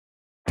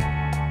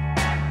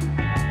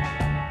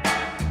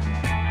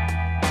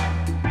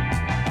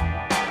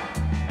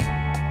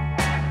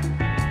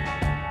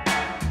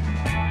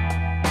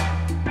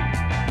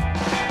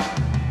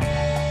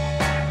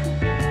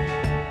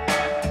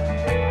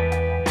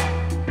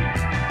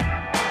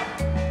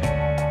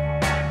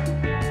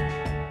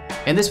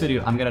In this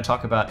video, I'm going to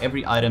talk about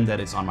every item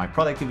that is on my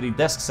productivity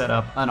desk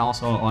setup and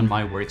also on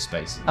my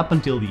workspace. Up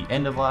until the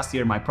end of last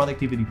year, my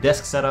productivity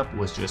desk setup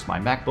was just my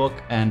MacBook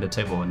and a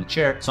table and a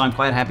chair. So I'm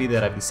quite happy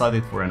that I've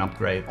decided for an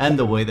upgrade and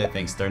the way that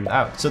things turned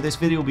out. So this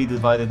video will be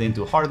divided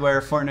into hardware,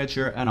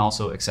 furniture, and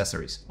also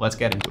accessories. Let's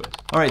get into it.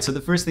 All right, so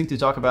the first thing to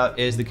talk about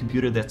is the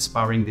computer that's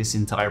powering this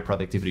entire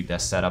productivity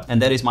desk setup.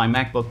 And that is my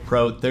MacBook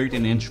Pro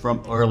 13-inch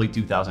from early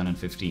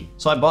 2015.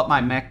 So I bought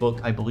my MacBook,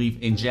 I believe,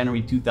 in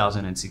January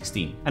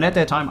 2016. And at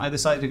that time, I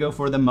decided to go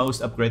for the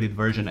most upgraded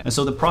version. And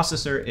so the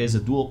processor is a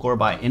dual core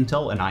by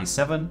Intel, an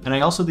i7. And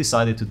I also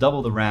decided to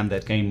double the RAM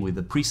that came with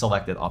the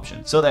pre-selected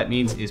option. So that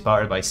means it's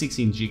powered by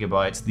 16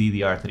 gigabytes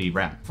DDR3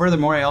 RAM.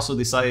 Furthermore, I also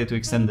decided to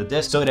extend the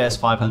disk so it has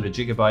 500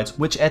 gigabytes,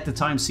 which at the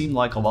time seemed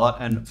like a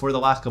lot. And for the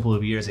last couple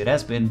of years, it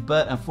has been.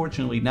 But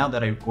unfortunately, now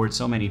that I record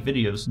so many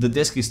videos, the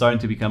disk is starting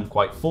to become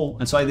quite full.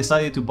 And so I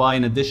decided to buy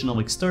an additional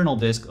external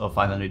disk of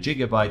 500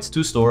 gigabytes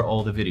to store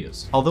all the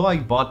videos. Although I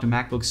bought the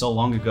MacBook so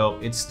long ago,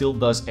 it still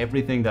does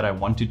everything that I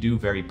want to do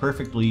very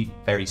perfectly,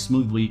 very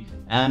smoothly,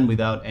 and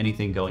without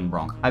anything going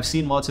wrong. I've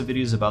seen lots of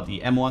videos about the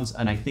M1s,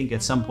 and I think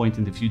at some point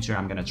in the future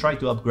I'm gonna try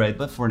to upgrade,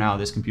 but for now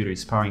this computer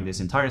is powering this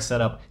entire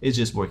setup. It's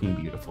just working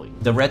beautifully.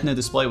 The Retina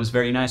display was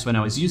very nice when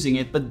I was using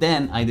it, but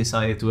then I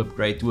decided to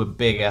upgrade to a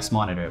big ass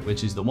monitor,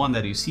 which is the one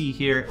that you see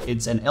here.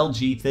 It's an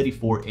LG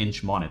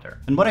 34-inch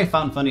monitor. And what I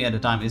found funny at the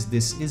time is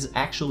this is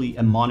actually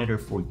a monitor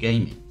for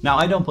gaming. Now,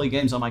 I don't play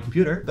games on my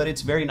computer, but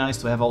it's very nice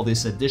to have all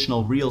this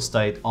additional real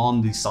estate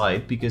on the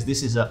side because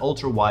this is an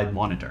ultra-wide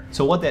monitor.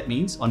 So what that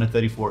means on a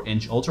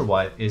 34-inch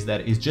ultra-wide is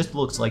that it just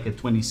looks like a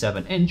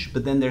 27-inch,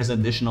 but then there's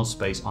additional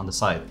space on the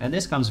side. And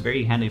this comes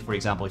very handy, for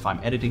example, if I'm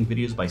editing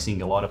videos by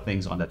seeing a lot of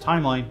things on the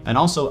timeline. And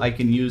also I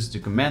can use the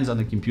commands on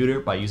the computer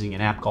by using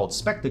an app called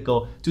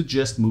Spectacle to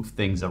just move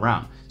things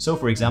around. So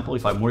for example,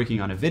 if I'm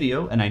working on a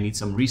video and I need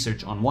some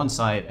research on one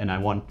side and I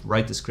want to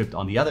write the script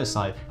on the other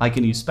side, I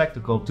can use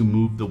Spectacle to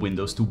move the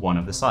windows to one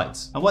of the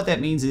sides. And what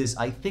that means is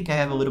I think I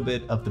have a little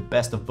bit of the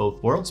best of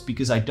both worlds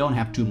because I don't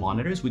have two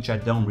monitors, which I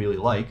don't really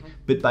like,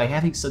 but by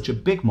having such a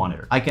big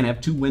monitor, I can have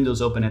two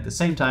windows open at the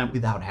same time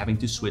without having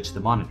to switch the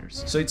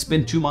monitors. So it's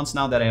been 2 months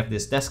now that I have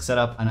this desk set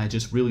up, and I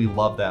just really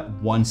love that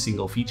one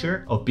single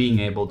feature of being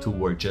able to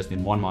work just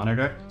in one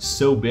monitor.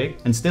 So big,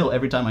 and still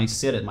every time I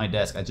sit at my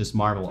desk, I just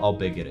marvel how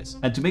big it is.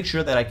 And to make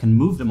sure that I can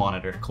move the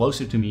monitor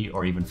closer to me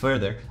or even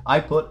further, I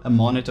put a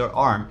monitor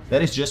arm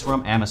that is just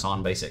from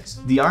Amazon Basics.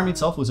 The arm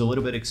itself was a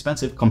little bit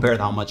expensive compared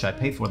to how much I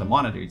paid for the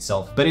monitor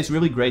itself, but it's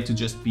really great to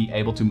just be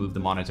able to move the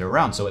monitor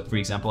around. So for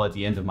example, at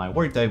the end of my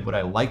workday, what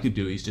I like to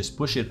do is just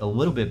push it a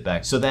little bit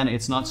back so then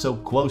it's not so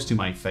close to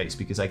my face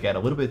because I get a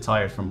little bit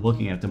tired from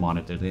looking at the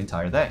monitor the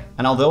entire day.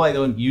 And although I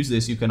don't use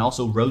this, you can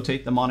also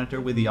rotate the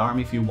monitor with the arm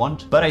if you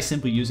want, but I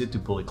simply use it to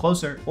pull it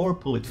closer or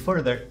pull it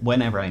further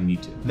whenever I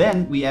need to.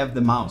 Then we have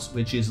the mouse,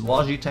 which is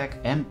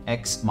Logitech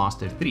MX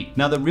Master 3.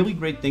 Now the really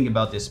great thing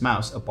about this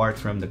mouse, apart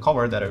from the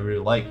color that I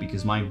really like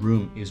because my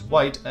room is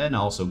white and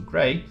also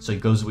gray, so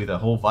it goes with the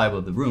whole vibe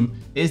of the room,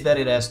 is that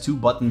it has 2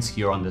 buttons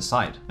here on the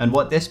side. And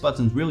what this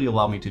buttons really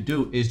allow me to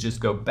do is just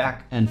go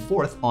back and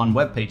forth on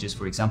web pages,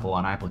 for example,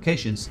 on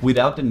applications,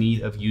 without the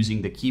need of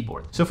using the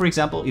keyboard. So for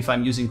example, if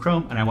I'm using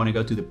Chrome and I want to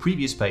go to the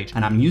previous page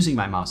and I'm using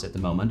my mouse at the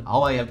moment,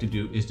 all I have to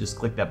do is just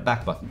click that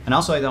back button. And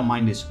also I don't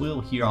mind this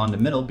wheel here on the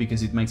middle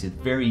because it makes it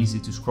very easy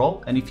to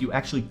scroll. And if you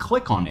actually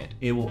click on it,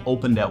 it will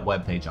open that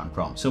web page on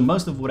Chrome. So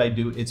most of what I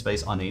do, it's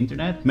based on the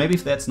internet. Maybe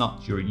if that's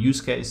not your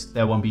use case,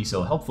 that won't be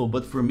so helpful.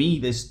 But for me,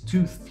 these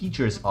 2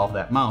 features of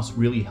that mouse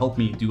really help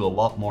me do a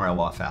lot more, a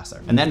lot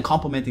faster. And then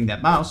complementing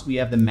that mouse, we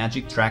have the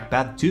Magic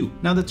Trackpad 2.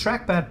 Now the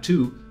Trackpad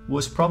 2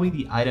 was probably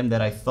the item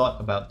that I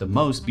thought about the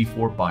most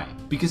before buying,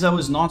 because I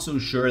was not so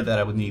sure that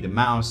I would need a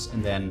mouse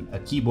and then a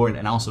keyboard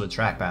and also a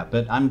trackpad,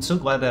 but I'm so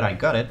glad that I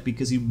got it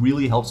because it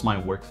really helps my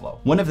workflow.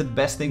 One of the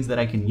best things that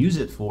I can use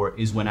it for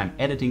is when I'm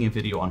editing a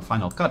video on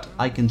Final Cut,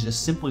 I can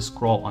just simply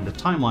scroll on the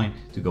timeline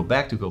to go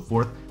back, to go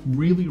forth,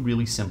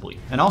 really simply.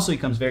 And also it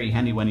comes very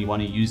handy when you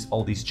want to use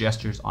all these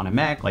gestures on a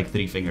Mac, like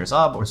 3 fingers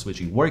up or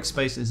switching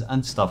workspaces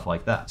and stuff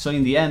like that. So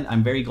in the end,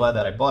 I'm very glad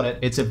that I bought it.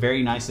 It's a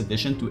very nice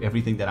addition to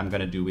everything that I'm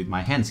gonna do with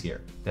my hands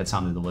here. That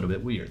sounded a little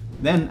bit weird.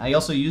 Then I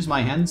also use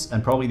my hands,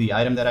 and probably the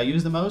item that I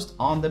use the most,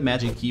 on the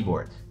Magic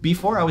Keyboard.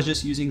 Before I was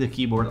just using the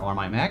keyboard on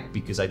my Mac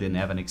because I didn't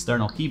have an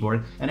external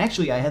keyboard, and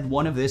actually I had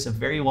one of this a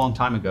very long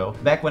time ago,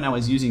 back when I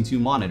was using 2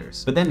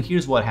 monitors. But then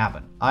here's what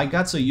happened. I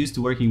got so used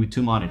to working with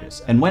 2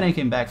 monitors, and when I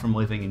came back from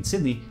living in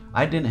Sydney,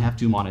 I didn't have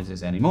 2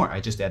 monitors anymore. I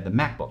just had the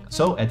MacBook.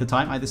 So at the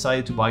time I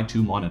decided to buy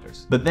 2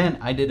 monitors. But then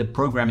I did a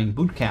programming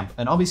bootcamp,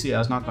 and obviously I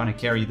was not going to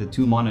carry the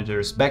 2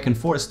 monitors back and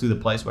forth to the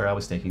place where I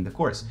was taking the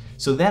course.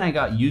 So then I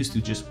got used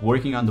to just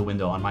working on the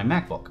window on my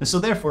MacBook. And so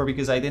therefore,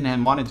 because I didn't have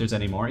monitors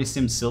anymore, it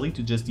seemed silly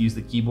to just use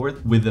the keyboard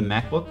keyboard with the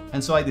MacBook,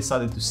 and so I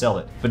decided to sell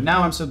it. But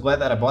now I'm so glad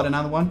that I bought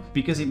another one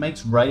because it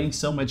makes writing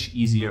so much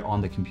easier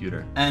on the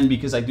computer. And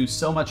because I do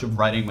so much of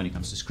writing when it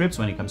comes to scripts,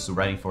 when it comes to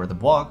writing for the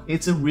blog,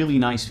 it's a really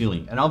nice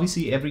feeling. And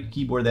obviously every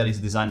keyboard that is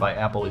designed by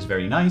Apple is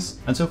very nice.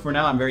 And so for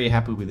now, I'm very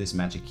happy with this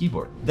Magic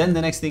Keyboard. Then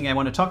the next thing I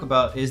want to talk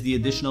about is the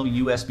additional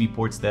USB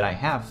ports that I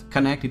have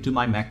connected to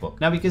my MacBook.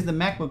 Now, because the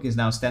MacBook is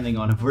now standing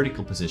on a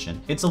vertical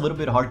position, it's a little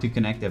bit hard to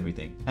connect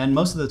everything. And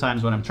most of the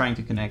times when I'm trying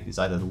to connect is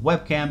either the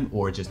webcam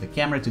or just the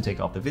camera to take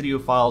off the video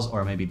files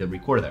or maybe the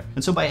recorder.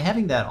 And so by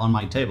having that on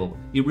my table,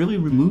 it really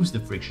removes the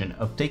friction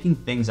of taking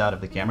things out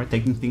of the camera,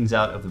 taking things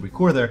out of the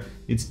recorder.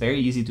 It's very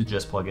easy to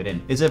just plug it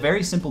in. It's a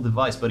very simple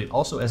device, but it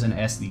also has an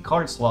SD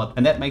card slot,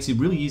 and that makes it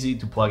really easy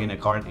to plug in a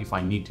card if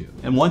I need to.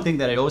 And one thing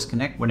that I always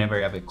connect whenever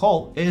I have a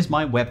call is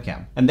my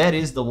webcam, and that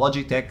is the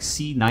Logitech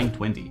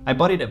C920. I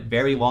bought it a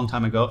very long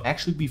time ago,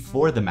 actually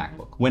before the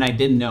MacBook, when I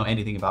didn't know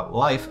anything about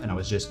life and I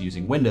was just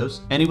using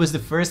Windows. And it was the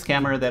first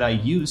camera that I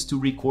used to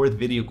record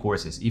video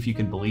courses, if you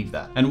can believe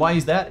that. And why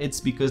is that? It's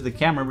because the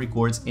camera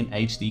records in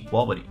HD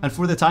quality. And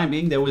for the time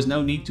being, there was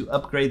no need to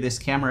upgrade this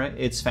camera.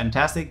 It's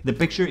fantastic. The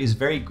picture is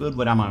very good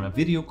when I'm on a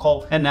video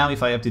call. And now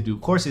if I have to do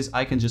courses,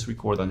 I can just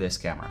record on this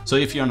camera. So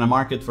if you're on the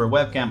market for a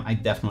webcam, I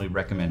definitely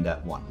recommend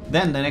that one.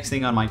 Then the next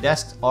thing on my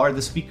desk are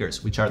the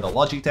speakers, which are the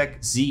Logitech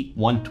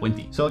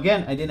Z120. So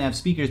again, I didn't have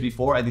speakers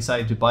before. I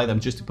decided to buy them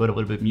just to put a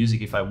little bit of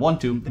music if I want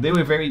to. They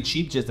were very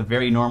cheap, just a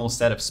very normal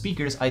set of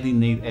speakers. I didn't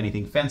need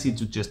anything fancy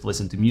to just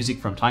listen to music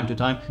from time to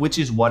time, which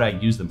is what I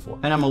use them for.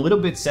 And I'm a little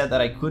bit sad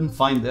that I couldn't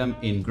find them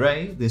in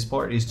gray. This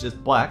part is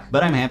just black,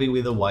 but I'm happy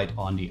with the white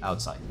on the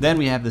outside. Then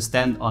we have the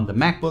stand on the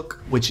MacBook,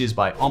 which is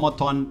by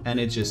Omoton, and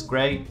it's just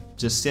gray,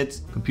 just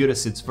sits, computer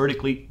sits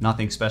vertically,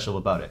 nothing special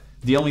about it.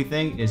 The only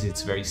thing is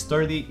it's very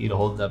sturdy, it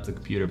holds up the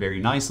computer very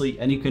nicely,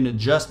 and you can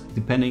adjust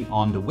depending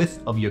on the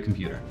width of your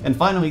computer. And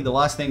finally, the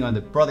last thing on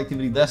the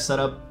productivity desk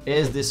setup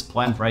is this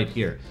plant right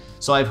here.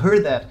 So I've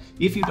heard that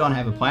if you don't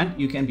have a plant,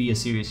 you can be a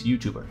serious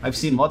YouTuber. I've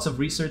seen lots of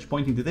research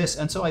pointing to this,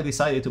 and so I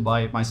decided to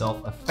buy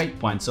myself a fake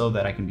plant so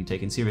that I can be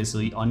taken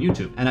seriously on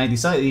YouTube. And I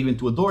decided even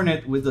to adorn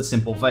it with a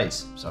simple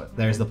vase. So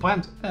there's the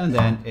plant, and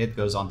then it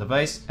goes on the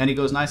vase, and it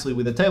goes nicely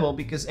with the table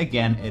because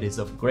again, it is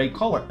of gray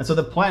color. And so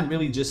the plant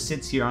really just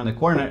sits here on the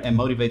corner and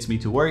motivates me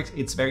to work.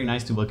 It's very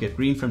nice to look at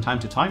green from time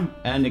to time,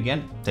 and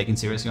again, taken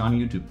seriously on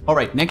YouTube. All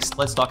right, next,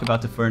 let's talk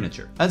about the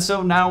furniture. And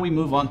so now we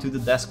move on to the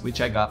desk,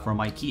 which I got from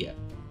IKEA.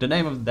 The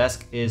name of the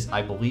desk is,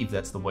 I believe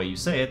that's the way you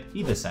say it,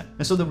 Silvestre.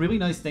 And so the really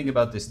nice thing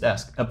about this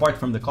desk, apart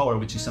from the color,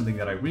 which is something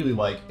that I really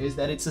like, is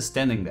that it's a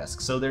standing desk.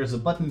 So there's a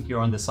button here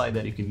on the side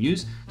that you can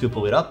use to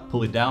pull it up,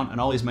 pull it down, and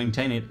always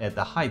maintain it at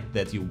the height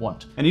that you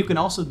want. And you can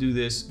also do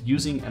this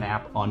using an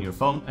app on your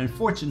phone.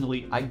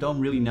 Unfortunately, I don't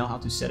really know how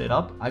to set it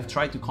up. I've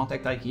tried to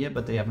contact IKEA,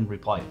 but they haven't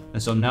replied.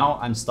 And so now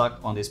I'm stuck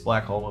on this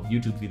black hole of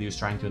YouTube videos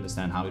trying to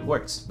understand how it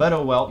works. But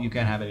oh well, you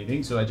can't have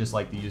anything, so I just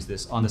like to use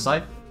this on the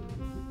side.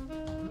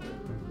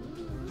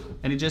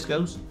 And it just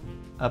goes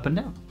up and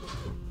down.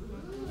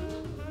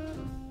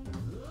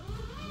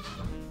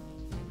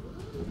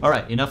 All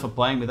right, enough of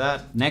playing with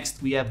that.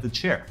 Next, we have the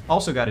chair.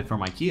 Also got it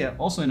from IKEA,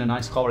 also in a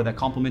nice color that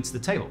complements the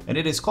table. And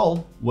it is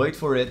called, wait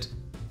for it,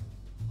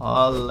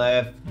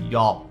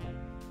 Halefjab.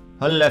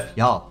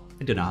 Halefjab.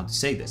 I don't know how to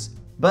say this,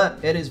 but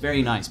it is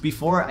very nice.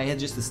 Before I had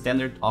just a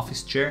standard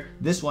office chair.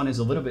 This one is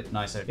a little bit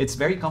nicer. It's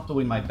very comfortable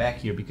in my back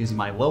here because in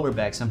my lower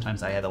back,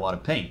 sometimes I had a lot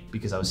of pain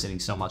because I was sitting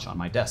so much on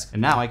my desk.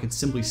 And now I can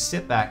simply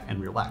sit back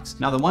and relax.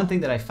 Now, the one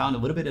thing that I found a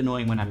little bit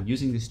annoying when I'm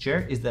using this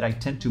chair is that I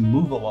tend to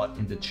move a lot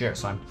in the chair.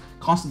 So I'm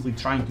constantly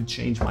trying to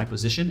change my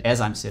position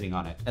as I'm sitting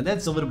on it. And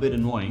that's a little bit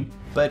annoying,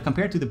 but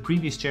compared to the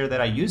previous chair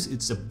that I used,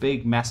 it's a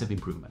big, massive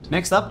improvement.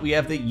 Next up, we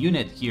have the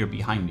unit here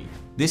behind me.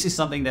 This is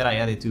something that I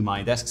added to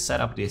my desk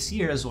setup this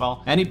year as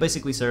well, and it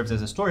basically serves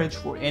as a storage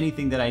for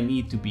anything that I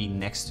need to be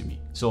next to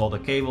me. So all the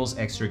cables,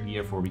 extra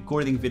gear for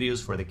recording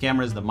videos, for the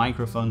cameras, the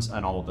microphones,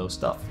 and all of those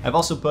stuff. I've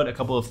also put a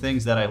couple of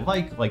things that I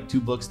like 2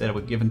 books that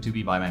were given to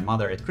me by my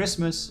mother at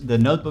Christmas, the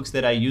notebooks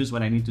that I use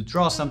when I need to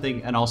draw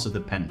something, and also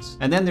the pens.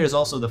 And then there's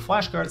also the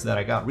flashcards that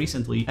I got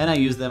recently, and I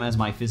use them as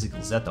my physical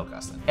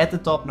Zettelkasten. At the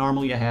top,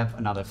 normally I have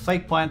another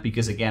fake plant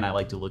because again, I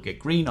like to look at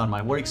green on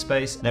my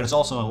workspace. There's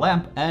also a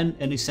lamp and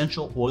an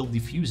essential oil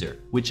diffuser,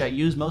 which I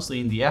use mostly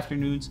in the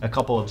afternoons, a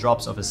couple of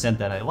drops of a scent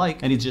that I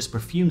like, and it just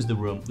perfumes the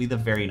room with a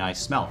very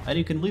nice smell. And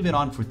you can leave it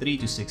on for 3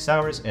 to 6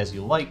 hours as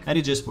you like, and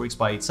it just works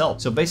by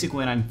itself. So basically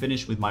when I'm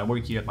finished with my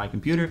work here at my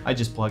computer, I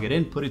just plug it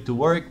in, put it to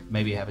work,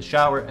 maybe have a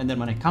shower, and then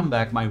when I come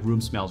back, my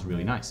room smells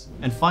really nice.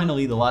 And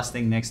finally, the last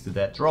thing next to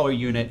that drawer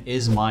unit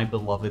is my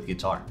beloved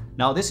guitar.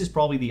 Now, this is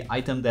probably the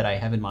item that I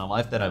have in my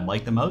life that I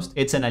like the most.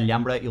 It's an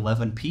Alhambra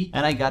 11P,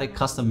 and I got it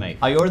custom made.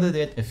 I ordered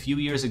it a few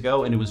years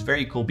ago, and it was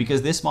very cool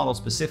because this model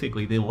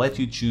specifically, they let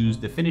you choose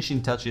the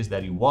finishing touches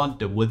that you want,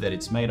 the wood that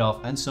it's made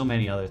of, and so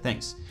many other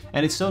things.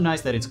 And it's so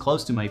nice that it's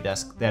close to my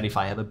desk that if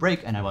I have a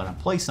break and I want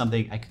to play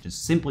something, I can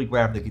just simply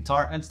grab the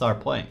guitar and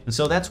start playing. And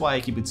so that's why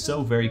I keep it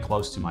so very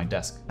close to my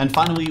desk. And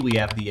finally, we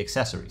have the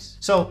accessories.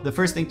 So the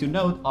first thing to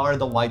note are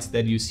the lights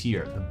that you see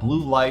here, the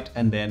blue light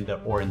and then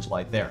the orange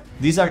light there.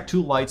 These are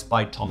two lights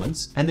by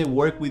Tomans and they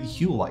work with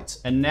hue lights.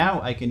 And now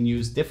I can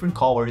use different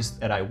colors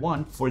that I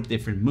want for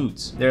different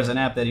moods. There's an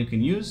app that you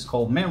can use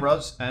called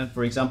Menros. And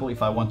for example,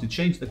 if I want to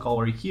change the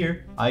color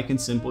here, I can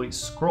simply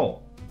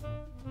scroll.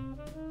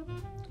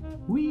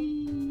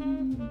 Whee!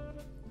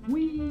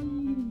 Whee!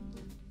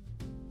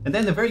 And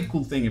then the very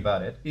cool thing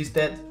about it is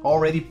that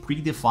already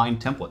predefined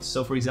templates.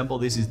 So for example,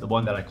 this is the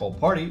one that I call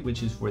party,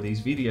 which is for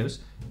these videos.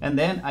 And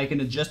then I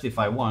can adjust if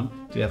I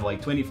want to have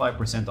like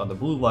 25% on the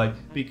blue light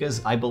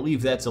because I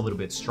believe that's a little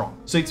bit strong.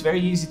 So it's very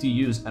easy to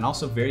use and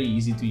also very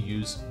easy to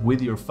use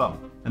with your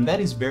phone. And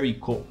that is very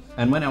cool.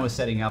 And when I was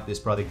setting up this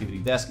productivity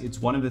desk,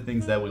 it's one of the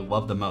things that we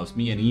love the most,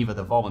 me and Eva,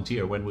 the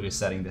volunteer, when we were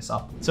setting this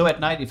up. So at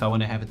night, if I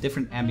want to have a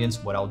different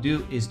ambience, what I'll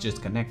do is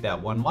just connect that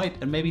one light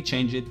and maybe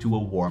change it to a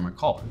warmer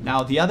color.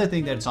 Now, the other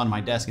thing that's on my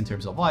desk in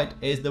terms of light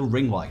is the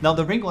ring light. Now,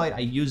 the ring light I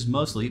use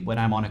mostly when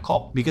I'm on a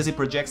call because it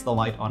projects the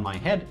light on my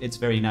head. It's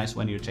very nice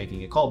when you're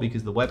taking a call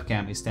because the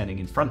webcam is standing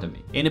in front of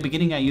me. In the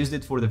beginning, I used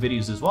it for the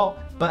videos as well,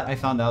 but I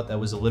found out that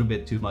was a little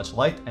bit too much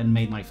light and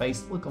made my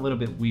face look a little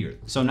bit weird.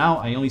 So now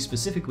I only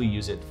specifically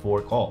use it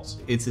for calls.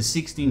 It's a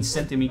 16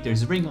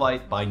 centimeters ring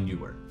light by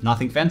Newer.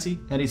 Nothing fancy,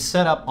 and it's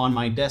set up on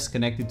my desk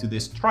connected to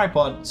this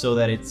tripod so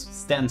that it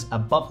stands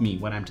above me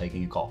when I'm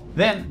taking a call.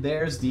 Then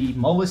there's the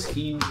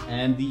Moleskine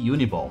and the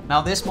Uniball.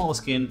 Now this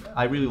Moleskine,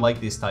 I really like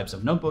these types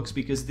of notebooks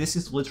because this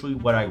is literally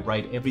where I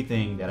write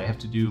everything that I have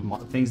to do,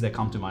 things that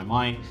come to my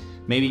mind,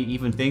 maybe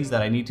even things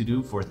that I need to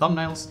do for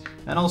thumbnails,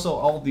 and also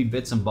all the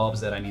bits and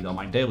bobs that I need on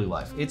my daily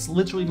life. It's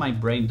literally my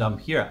brain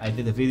dump here. I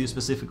did a video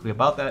specifically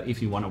about that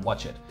if you want to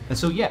watch it. And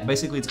so yeah,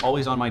 basically it's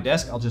always on my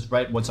desk. I'll just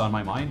write what's on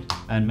my mind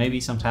and maybe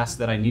some tasks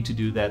that I need to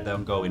do that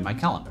don't go in my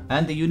calendar.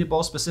 And the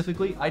Uniball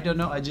specifically, I don't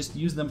know, I just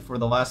used them for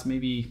the last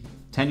maybe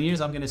 10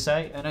 years, I'm gonna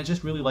say, and I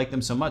just really like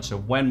them so much. So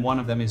when one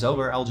of them is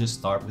over, I'll just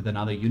start with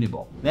another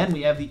Uniball. Then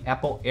we have the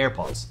Apple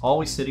AirPods,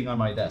 always sitting on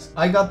my desk.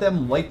 I got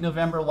them late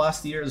November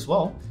last year as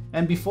well.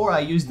 And before I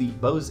used the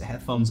Bose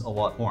headphones a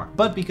lot more,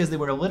 but because they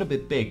were a little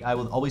bit big, I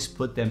would always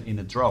put them in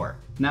a drawer.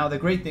 Now, the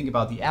great thing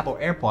about the Apple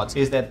AirPods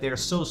is that they're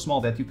so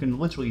small that you can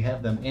literally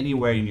have them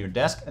anywhere in your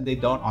desk and they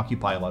don't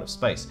occupy a lot of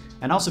space.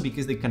 And also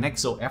because they connect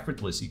so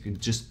effortless, you can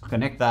just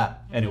connect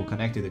that and it will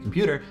connect to the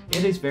computer.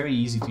 It is very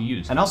easy to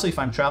use. And also if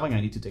I'm traveling,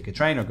 I need to take a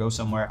train or go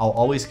somewhere, I'll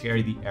always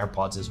carry the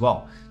AirPods as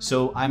well.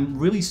 So I'm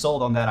really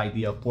sold on that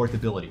idea of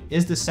portability.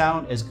 Is the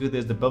sound as good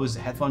as the Bose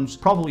headphones?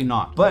 Probably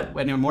not. But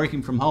when I'm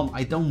working from home,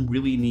 I don't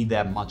really need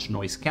that much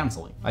noise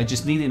canceling. I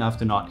just need enough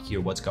to not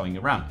hear what's going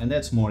around, and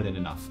that's more than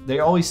enough.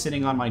 They're always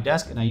sitting on my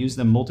desk and I use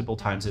them multiple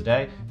times a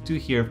day to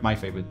hear my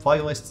favorite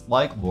playlists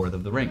like Lord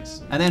of the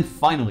Rings. And then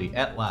finally,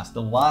 at last,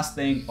 the last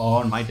thing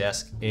on my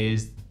desk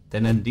is the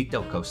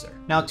Nandito coaster.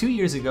 Now, 2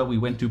 years ago, we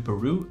went to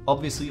Peru.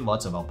 Obviously,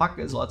 lots of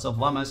alpacas, lots of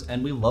llamas,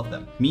 and we love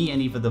them. Me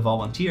and Eva, the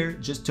volunteer,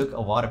 just took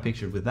a lot of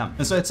pictures with them.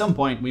 And so at some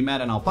point, we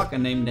met an alpaca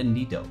named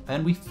Nandito,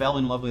 and we fell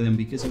in love with him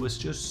because he was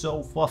just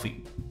so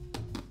fluffy.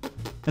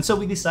 And so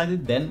we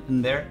decided then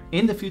and there,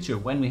 in the future,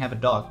 when we have a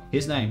dog,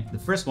 his name, the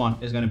first one,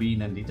 is going to be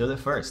Nandito the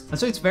First. And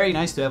so it's very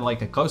nice to have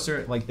like a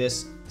coaster like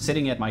this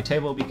sitting at my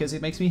table because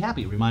it makes me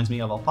happy. It reminds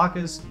me of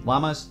alpacas,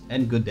 llamas,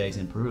 and good days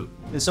in Peru.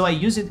 And so I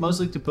use it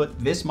mostly to put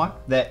this mug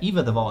that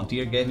Eva, the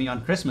volunteer, gave me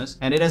on Christmas.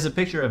 And it has a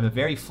picture of a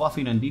very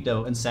fluffy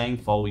Nandito and saying,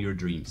 "Follow your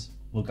dreams."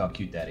 Look how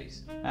cute that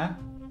is. Huh?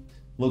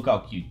 Look how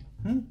cute.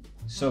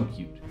 So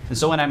cute. And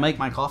so when I make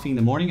my coffee in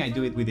the morning, I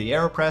do it with the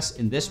AeroPress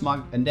in this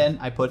mug, and then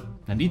I put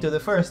Nandito the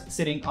First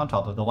sitting on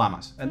top of the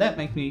llamas. And that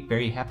makes me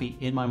very happy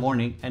in my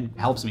morning and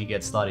helps me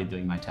get started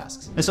doing my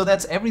tasks. And so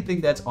that's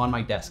everything that's on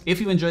my desk. If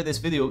you enjoyed this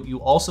video, you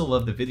also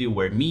love the video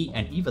where me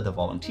and Eva, the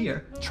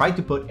volunteer, tried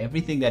to put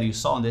everything that you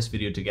saw in this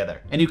video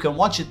together. And you can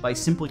watch it by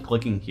simply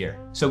clicking here.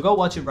 So go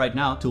watch it right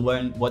now to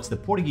learn what's the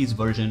Portuguese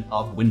version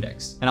of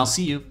Windex. And I'll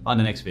see you on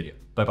the next video.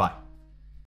 Bye-bye.